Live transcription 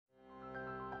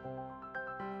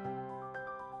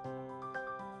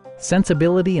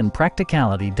sensibility and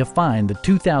practicality define the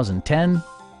 2010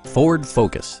 Ford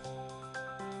Focus.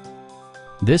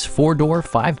 This four-door,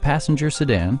 five-passenger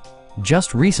sedan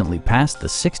just recently passed the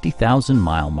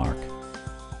 60,000-mile mark.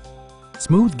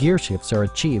 Smooth gear shifts are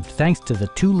achieved thanks to the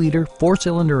 2-liter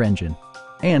four-cylinder engine,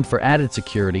 and for added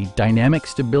security, dynamic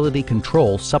stability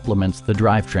control supplements the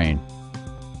drivetrain.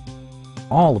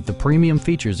 All of the premium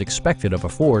features expected of a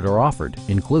Ford are offered,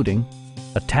 including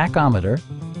a tachometer,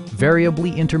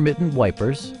 variably intermittent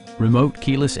wipers, remote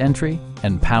keyless entry,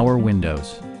 and power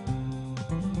windows.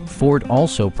 Ford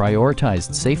also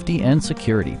prioritized safety and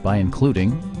security by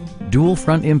including dual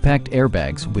front impact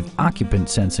airbags with occupant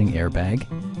sensing airbag,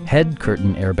 head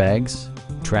curtain airbags,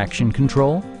 traction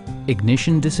control,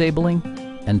 ignition disabling,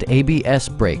 and ABS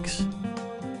brakes.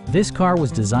 This car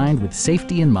was designed with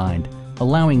safety in mind,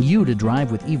 allowing you to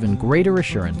drive with even greater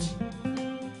assurance.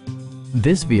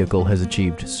 This vehicle has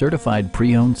achieved certified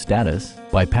pre-owned status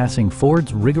by passing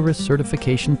Ford's rigorous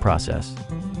certification process.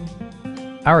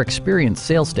 Our experienced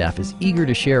sales staff is eager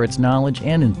to share its knowledge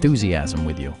and enthusiasm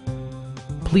with you.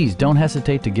 Please don't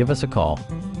hesitate to give us a call.